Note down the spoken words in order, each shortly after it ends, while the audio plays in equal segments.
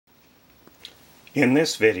In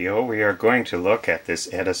this video we are going to look at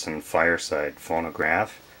this Edison Fireside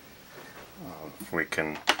Phonograph. We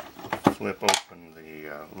can flip open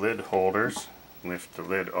the lid holders, lift the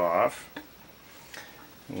lid off.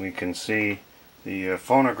 We can see the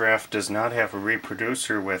phonograph does not have a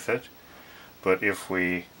reproducer with it, but if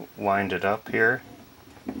we wind it up here,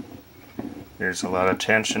 there's a lot of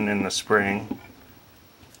tension in the spring.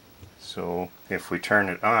 So if we turn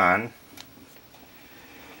it on,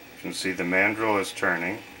 you can see the mandrel is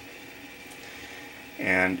turning,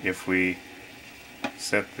 and if we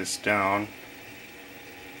set this down,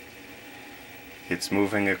 it's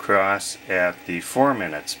moving across at the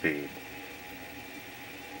 4-minute speed.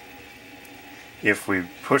 If we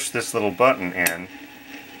push this little button in,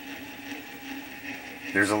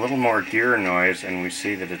 there's a little more gear noise, and we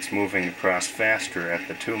see that it's moving across faster at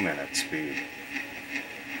the 2-minute speed.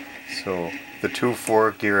 So the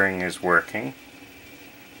 2/4 gearing is working.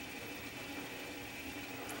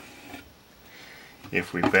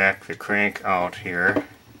 If we back the crank out here,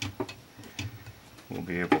 we'll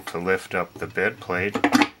be able to lift up the bed plate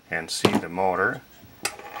and see the motor.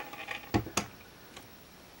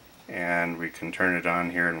 And we can turn it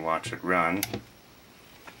on here and watch it run.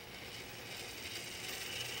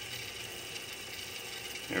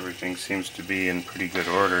 Everything seems to be in pretty good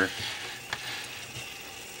order.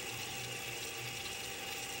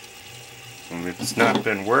 And it's not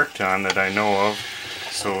been worked on that I know of,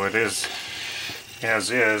 so it is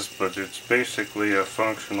as is, but it's basically a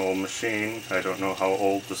functional machine. I don't know how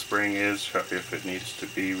old the spring is, if it needs to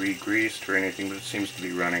be re-greased or anything, but it seems to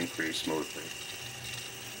be running pretty smoothly.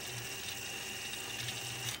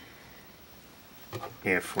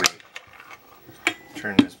 If we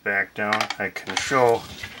turn this back down, I can show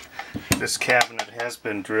this cabinet has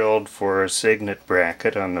been drilled for a signet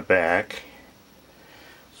bracket on the back.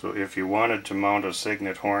 So if you wanted to mount a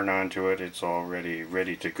signet horn onto it, it's already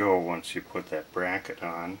ready to go once you put that bracket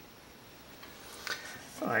on.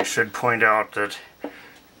 I should point out that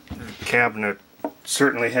the cabinet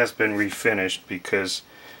certainly has been refinished, because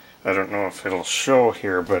I don't know if it'll show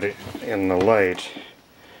here, but in the light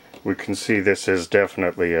we can see this is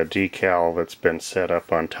definitely a decal that's been set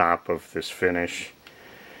up on top of this finish.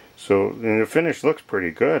 So the finish looks pretty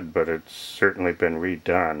good, but it's certainly been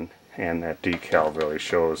redone. And that decal really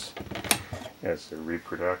shows as a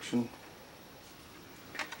reproduction.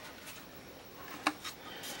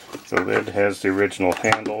 The lid has the original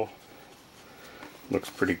handle. Looks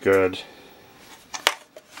pretty good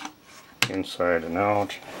inside and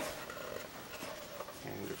out.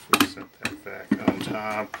 And if we set that back on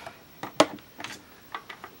top,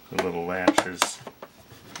 the little latches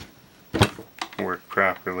work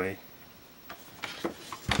properly.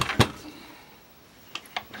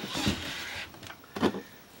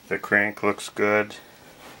 The crank looks good.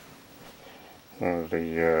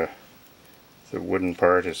 The wooden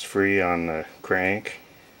part is free on the crank,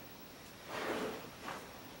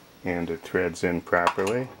 and it threads in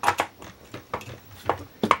properly.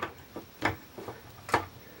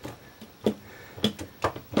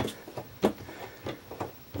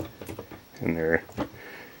 And there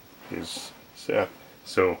is set.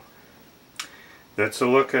 So that's a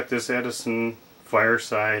look at this Edison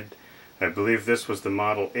Fireside. I believe this was the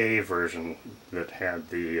Model A version that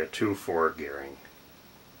had the 2/4 gearing.